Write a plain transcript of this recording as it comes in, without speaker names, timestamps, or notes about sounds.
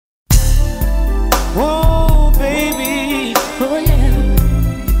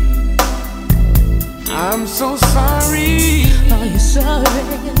so sorry. Are you sorry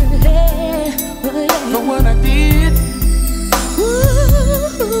for what I did?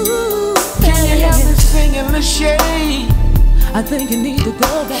 Ooh, can you help me sing in the shade? I think you need to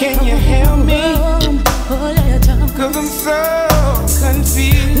go back. Can you help me? Oh yeah, Tom. 'Cause I'm so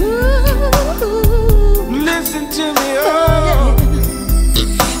confused. Ooh, listen to me, oh.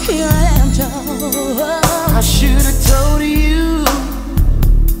 Here I am, Tom. I should have told you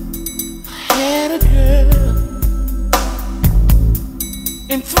I had a girl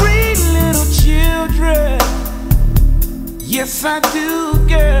and 3 little children. Yes, I do,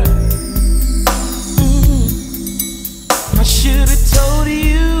 girl. I should have told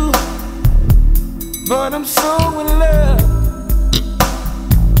you, but I'm so in love.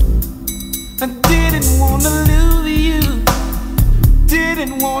 I didn't want to lose you,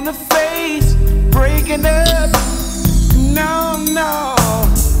 didn't want to face breaking up. No, no.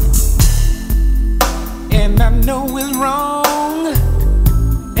 And I know it's wrong,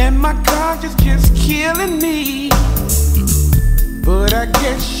 and my conscience just killing me. But I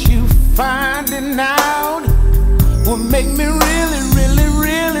guess you finding out will make me really, really,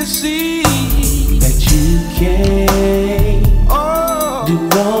 really see that you can't do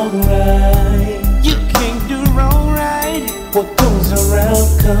wrong right. You can't do wrong right. What goes around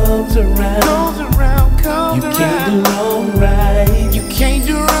comes around. Goes around, comes you around. You can't do wrong right. You can't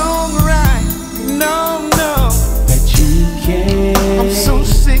do wrong right. No, no. That you can't. I'm so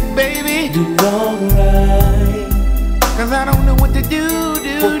sick, baby. Do wrong right. 'Cause I don't know what to do.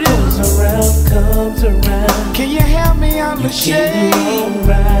 What goes around comes around. Can you help me out the shade? You can't do wrong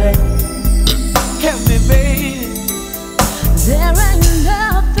right. Help me, baby. There ain't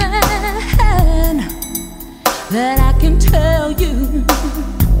nothing that I can tell you,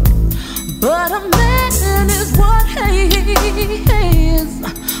 but a man is what he is,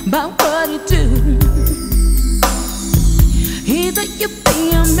 about what he do. Either you be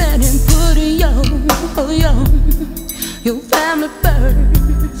a man and put your family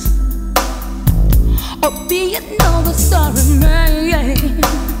first, or be another sorry man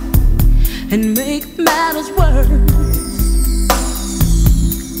and make matters worse.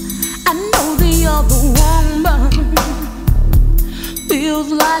 I know the other woman feels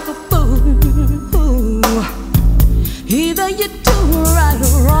like a fool. Either you do right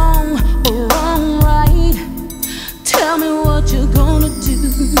or wrong right. Tell me what you're gonna do.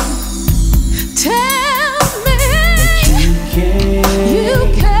 Tell me you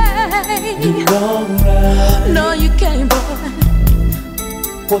can't do wrong right. No, you can't, boy.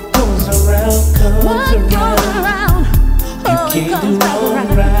 What goes around comes around. You can't do wrong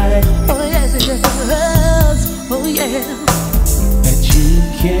right. Oh yes, it does. Oh yeah. That you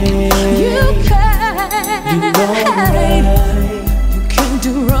can't do wrong right. You can't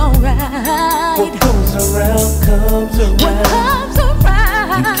do wrong right. What goes around comes around. What comes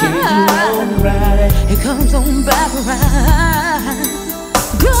around. You can't do wrong right. It comes on back around.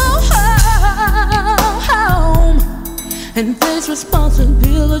 Go home and face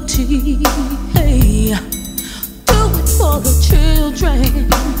responsibility. Hey, do it for the children,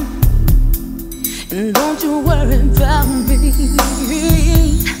 and don't you worry about me.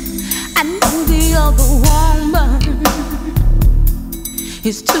 I know the other woman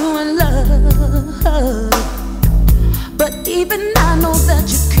is too in love, but even I know that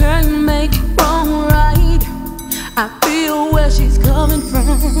you can't make wrong right. I feel where she's coming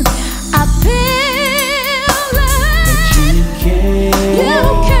from. I feel that you can't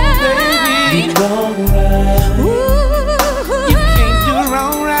do wrong right. Ooh, you can't do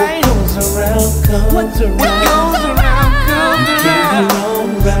wrong right. What goes around comes around. What goes around comes you can't around. do wrong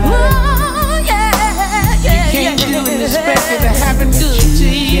right. oh yeah, You can't do it and expect it to happen good to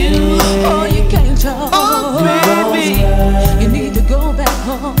you. Oh, you can't talk. Oh, baby, you need to go back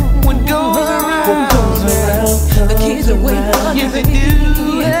home. what goes around comes the kids are waiting for yes, they you. do.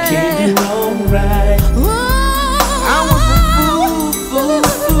 You can't do wrong right. I was a fool.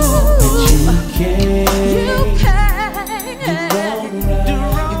 That you can't Do wrong you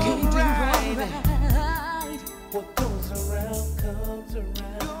can't do right. wrong right. What goes around comes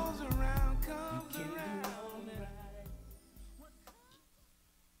around.